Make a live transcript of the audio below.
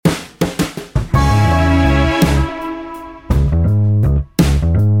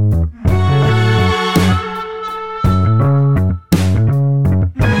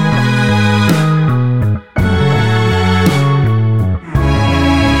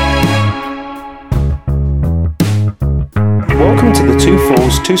Welcome to the Two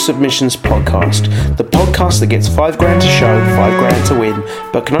Falls, Two Submissions podcast, the podcast that gets $5,000 to show, $5,000 to win,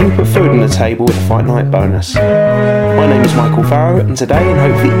 but can only put food on the table with a fight night bonus. My name is Michael Farrow, and today, and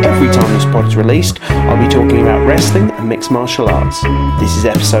hopefully every time this pod is released, I'll be talking about wrestling and mixed martial arts. This is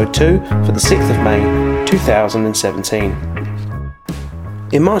episode 2 for the 6th of May, 2017.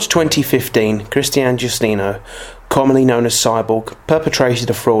 In March 2015, Christian Justino, commonly known as Cyborg, perpetrated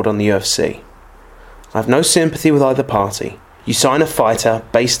a fraud on the UFC. I have no sympathy with either party. You sign a fighter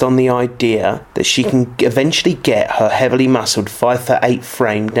based on the idea that she can eventually get her heavily muscled 5'8"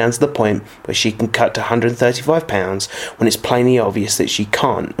 frame down to the point where she can cut to 135 pounds when it's plainly obvious that she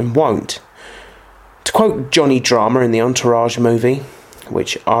can't and won't. To quote Johnny Drama in the Entourage movie,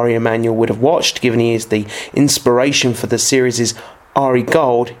 which Ari Emanuel would have watched given he is the inspiration for the series' Ari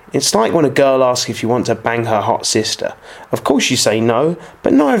Gold, it's like when a girl asks if you want to bang her hot sister. Of course you say no,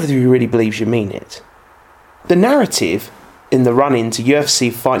 but neither of you really believes you mean it. The narrative in the run-in to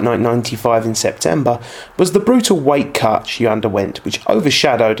UFC Fight Night 95 in September was the brutal weight cut she underwent, which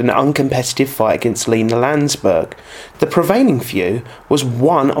overshadowed an uncompetitive fight against Lina Landsberg. The prevailing view was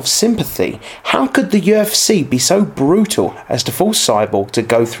one of sympathy. How could the UFC be so brutal as to force Cyborg to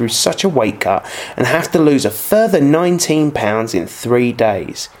go through such a weight cut and have to lose a further 19 pounds in 3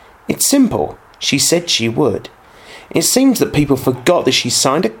 days? It's simple. She said she would. It seems that people forgot that she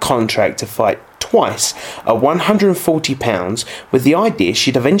signed a contract to fight twice at 140 pounds with the idea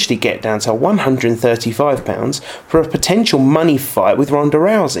she'd eventually get down to 135 pounds for a potential money fight with Ronda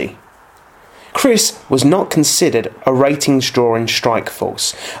Rousey. Chris was not considered a ratings draw in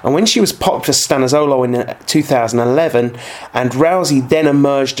Strikeforce, and when she was popped for Stanizzolo in 2011 and Rousey then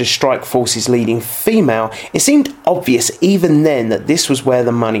emerged as Strikeforce's leading female, it seemed obvious even then that this was where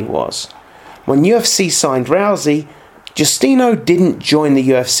the money was. When UFC signed Rousey, Justino didn't join the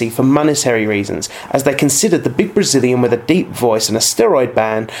UFC for monetary reasons, as they considered the big Brazilian with a deep voice and a steroid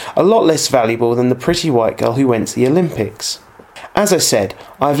ban a lot less valuable than the pretty white girl who went to the Olympics. As I said,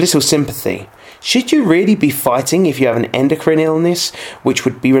 I have little sympathy. Should you really be fighting if you have an endocrine illness which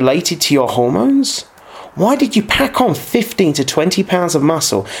would be related to your hormones? Why did you pack on 15 to 20 pounds of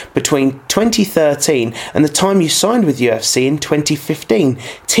muscle between 2013 and the time you signed with UFC in 2015,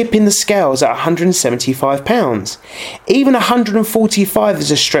 tipping the scales at 175 pounds? Even 145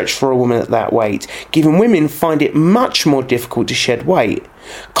 is a stretch for a woman at that weight, given women find it much more difficult to shed weight.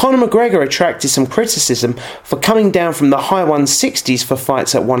 Conor McGregor attracted some criticism for coming down from the high 160s for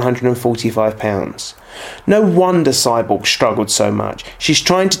fights at 145 pounds. No wonder Cyborg struggled so much. She's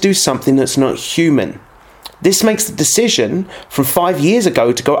trying to do something that's not human. This makes the decision from 5 years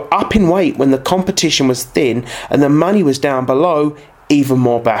ago to go up in weight when the competition was thin and the money was down below even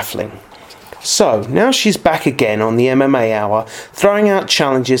more baffling. So, now she's back again on the MMA Hour, throwing out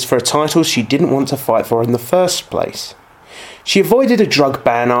challenges for a title she didn't want to fight for in the first place. She avoided a drug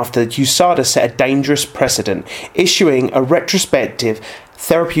ban after USADA set a dangerous precedent, issuing a retrospective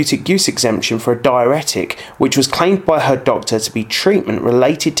therapeutic use exemption for a diuretic, which was claimed by her doctor to be treatment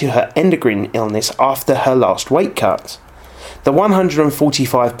related to her endocrine illness after her last weight cut. The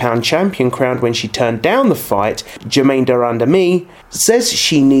 145-pound champion crowned when she turned down the fight, Germaine de Randamie, says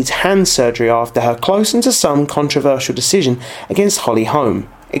she needs hand surgery after her close and to some controversial decision against Holly Holm.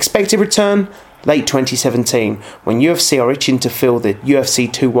 Expected return? Late 2017, when UFC are itching to fill the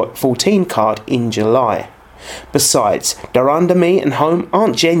UFC 214 card in July. Besides, de Randamie and Holm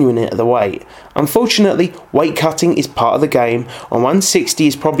aren't genuine at the weight. Unfortunately, weight cutting is part of the game, and 160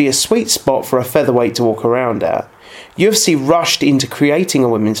 is probably a sweet spot for a featherweight to walk around at. UFC rushed into creating a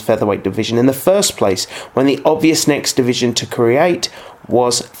women's featherweight division in the first place, when the obvious next division to create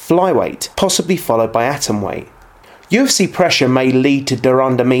was flyweight, possibly followed by atomweight. UFC pressure may lead to de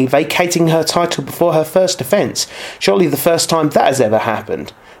Randamie vacating her title before her first defence, surely the first time that has ever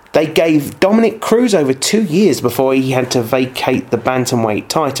happened. They gave Dominic Cruz over 2 years before he had to vacate the bantamweight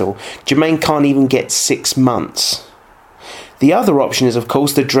title. Jermaine can't even get 6 months. The other option is, of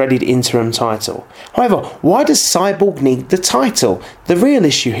course, the dreaded interim title. However, why does Cyborg need the title? The real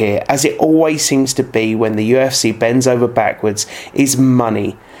issue here, as it always seems to be when the UFC bends over backwards, is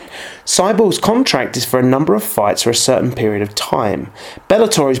money. Cyborg's contract is for a number of fights for a certain period of time.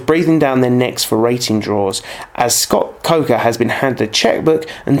 Bellator is breathing down their necks for rating draws, as Scott Coker has been handed a checkbook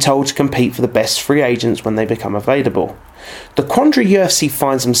and told to compete for the best free agents when they become available. The quandary UFC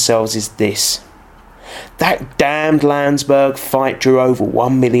finds themselves is this. That damned Landsberg fight drew over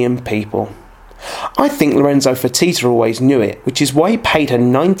 1 million people. I think Lorenzo Fertitta always knew it, which is why he paid her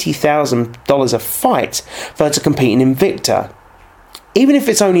 $90,000 a fight for her to compete in Invicta. even if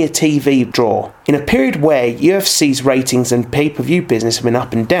it's only a TV draw. In a period where UFC's ratings and pay-per-view business have been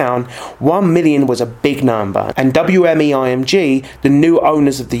up and down, 1 million was a big number, and WME-IMG, the new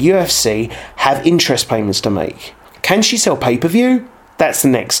owners of the UFC, have interest payments to make. Can she sell pay-per-view? That's the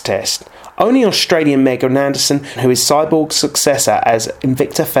next test. Only Australian Megan Anderson, who is Cyborg's successor as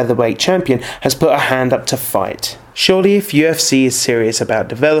Invicta Featherweight Champion, has put her hand up to fight. Surely if UFC is serious about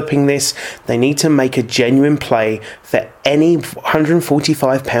developing this, they need to make a genuine play for any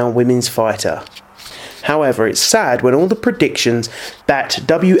 145-pound women's fighter. However, it's sad when all the predictions that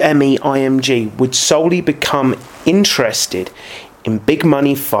WME-IMG would solely become interested in big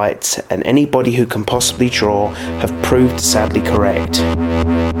money fights and anybody who can possibly draw have proved sadly correct.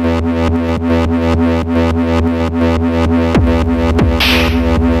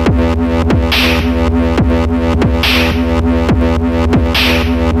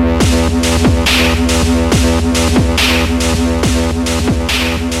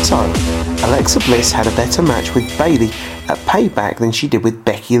 So, Alexa Bliss had a better match with Bayley at Payback than she did with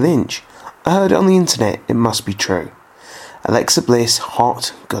Becky Lynch. I heard it on the internet, it must be true. Alexa Bliss,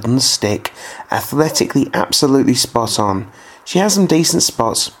 hot, good on the stick, athletically absolutely spot on. She has some decent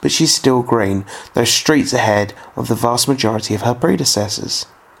spots, but she's still green, though streets ahead of the vast majority of her predecessors.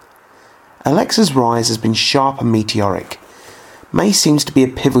 Alexa's rise has been sharp and meteoric. May seems to be a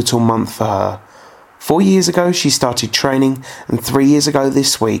pivotal month for her. 4 years ago she started training, and 3 years ago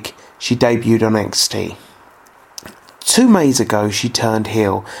this week she debuted on NXT. 2 Mays ago she turned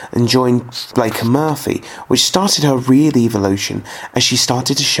heel and joined Blake and Murphy, which started her real evolution as she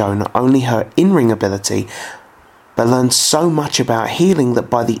started to show not only her in-ring ability, but learned so much about healing that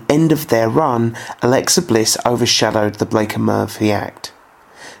by the end of their run, Alexa Bliss overshadowed the Blake and Murphy act.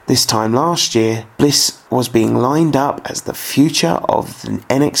 This time last year, Bliss was being lined up as the future of the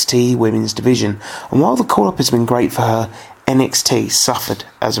NXT women's division, and while the call-up has been great for her, NXT suffered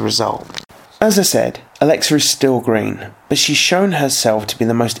as a result. As I said, Alexa is still green, but she's shown herself to be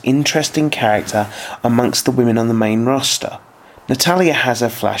the most interesting character amongst the women on the main roster. Natalya has her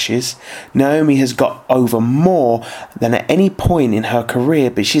flashes, Naomi has got over more than at any point in her career,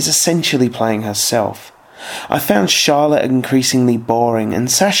 but she's essentially playing herself. I found Charlotte increasingly boring,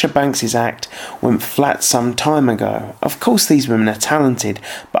 and Sasha Banks' act went flat some time ago. Of course these women are talented,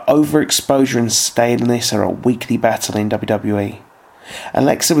 but overexposure and staleness are a weekly battle in WWE.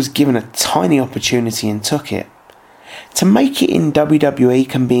 Alexa was given a tiny opportunity and took it. To make it in WWE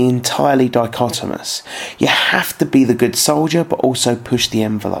can be entirely dichotomous. You have to be the good soldier but also push the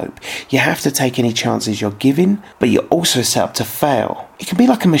envelope. You have to take any chances you're given, but you're also set up to fail. It can be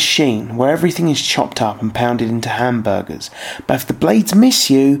like a machine where everything is chopped up and pounded into hamburgers, but if the blades miss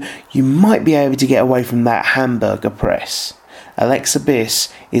you, you might be able to get away from that hamburger press. Alexa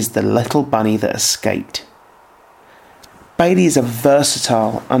Bliss is the little bunny that escaped. Bayley is a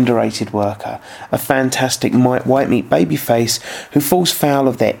versatile, underrated worker, a fantastic white meat babyface who falls foul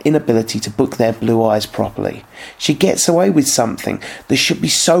of their inability to book their blue eyes properly. She gets away with something that should be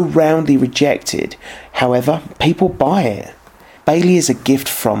so roundly rejected. However, people buy it. Bayley is a gift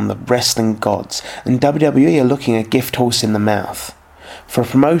from the wrestling gods, and WWE are looking a gift horse in the mouth. For a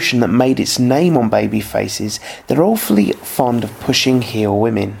promotion that made its name on baby faces, they're awfully fond of pushing heel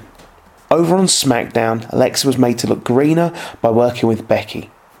women. Over on SmackDown, Alexa was made to look greener by working with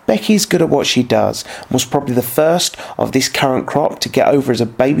Becky. Becky is good at what she does, and was probably the first of this current crop to get over as a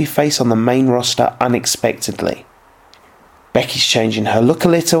babyface on the main roster unexpectedly. Becky's changing her look a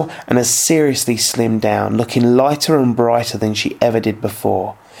little and has seriously slimmed down, looking lighter and brighter than she ever did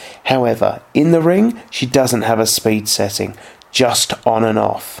before. However, in the ring, she doesn't have a speed setting, just on and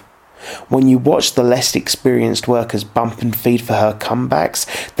off. When you watch the less experienced workers bump and feed for her comebacks,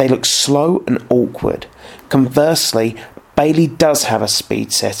 they look slow and awkward. Conversely, Bayley does have a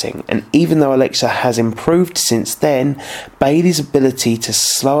speed setting, and even though Alexa has improved since then, Bayley's ability to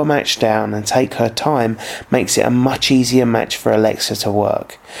slow a match down and take her time makes it a much easier match for Alexa to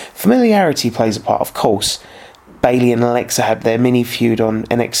work. Familiarity plays a part, of course. Bayley and Alexa had their mini feud on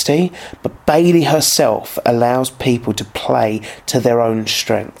NXT, but Bayley herself allows people to play to their own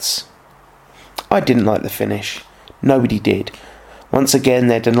strengths. I didn't like the finish. Nobody did. Once again,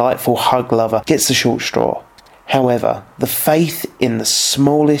 their delightful hug lover gets the short straw. However, the faith in the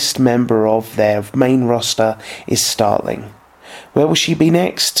smallest member of their main roster is startling. Where will she be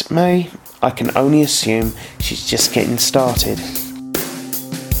next, May? I can only assume she's just getting started.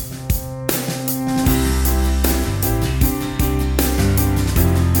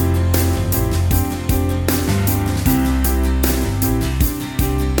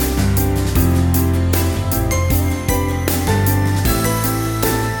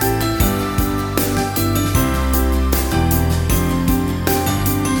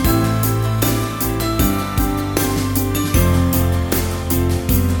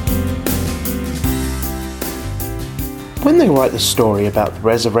 When they write the story about the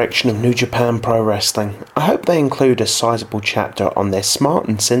resurrection of New Japan Pro Wrestling, I hope they include a sizable chapter on their smart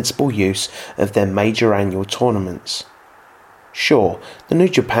and sensible use of their major annual tournaments. Sure, the New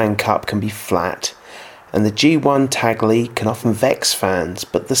Japan Cup can be flat, and the G1 Tag League can often vex fans,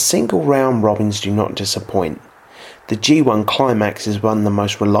 but the single round robins do not disappoint. The G1 Climax is one of the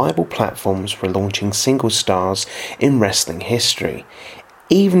most reliable platforms for launching single stars in wrestling history.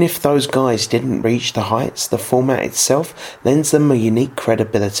 Even if those guys didn't reach the heights, the format itself lends them a unique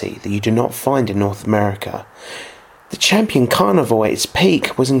credibility that you do not find in North America. The Champion Carnival at its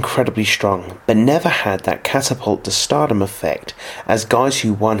peak was incredibly strong, but never had that catapult to stardom effect, as guys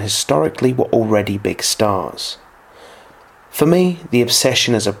who won historically were already big stars. For me, the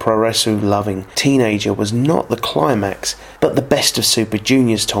obsession as a pro wrestling loving teenager was not the Climax, but the Best of Super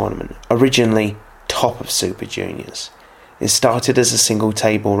Juniors tournament, originally Top of Super Juniors. It started as a single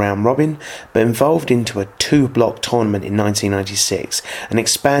table round robin, but evolved into a 2-block tournament in 1996 and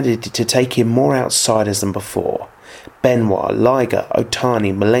expanded to take in more outsiders than before. Benoit, Liger,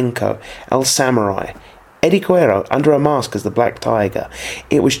 Otani, Malenko, El Samurai, Eddie Guerrero under a mask as the Black Tiger.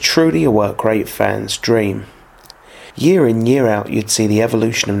 It was truly a work rate fan's dream. Year in, year out, you'd see the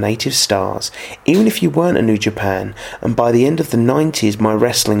evolution of native stars, even if you weren't a New Japan, and by the end of the 90s my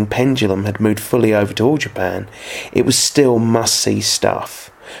wrestling pendulum had moved fully over to All Japan, it was still must-see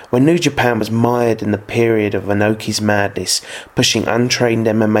stuff. When New Japan was mired in the period of Inoki's madness, pushing untrained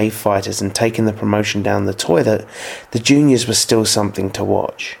MMA fighters and taking the promotion down the toilet, the juniors were still something to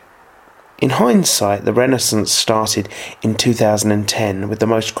watch. In hindsight, the renaissance started in 2010 with the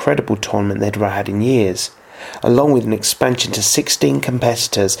most credible tournament they'd ever had in years, along with an expansion to 16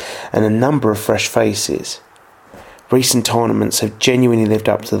 competitors and a number of fresh faces. Recent tournaments have genuinely lived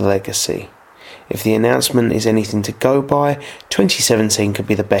up to the legacy. If the announcement is anything to go by, 2017 could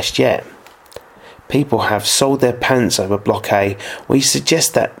be the best yet. People have sold their pants over Block A, where you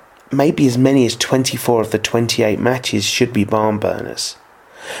suggest that maybe as many as 24 of the 28 matches should be barn burners.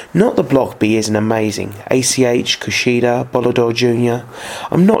 Not that Block B isn't amazing. ACH, Kushida, Bolidor Jr.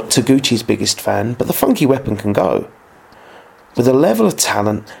 I'm not Taguchi's biggest fan, but the Funky Weapon can go. With the level of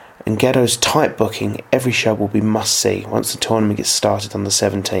talent and Gedo's tight booking, every show will be must-see once the tournament gets started on the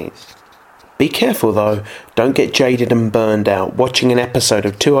 17th. Be careful though, don't get jaded and burned out watching an episode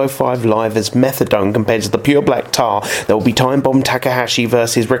of 205 Live as Methadone compared to the pure black tar. There will be Time Bomb Takahashi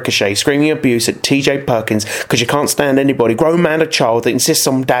versus Ricochet screaming abuse at TJ Perkins because you can't stand anybody, grown man or child, that insists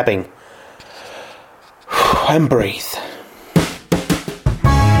on dabbing. And breathe.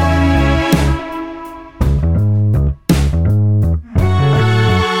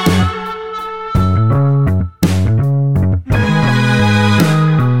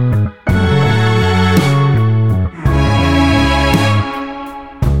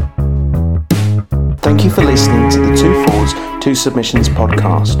 Thank you for listening to the Two Falls, Two Submissions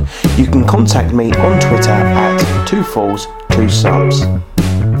podcast. You can contact me on Twitter at 2falls2subs.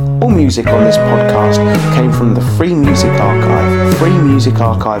 All music on this podcast came from the Free Music Archive,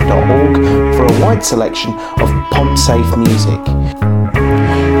 freemusicarchive.org, for a wide selection of pod-safe music.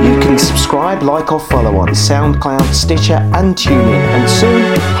 You can subscribe, like or follow on SoundCloud, Stitcher and TuneIn, and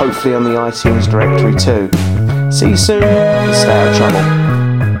soon, hopefully on the iTunes directory too. See you soon and stay out of trouble.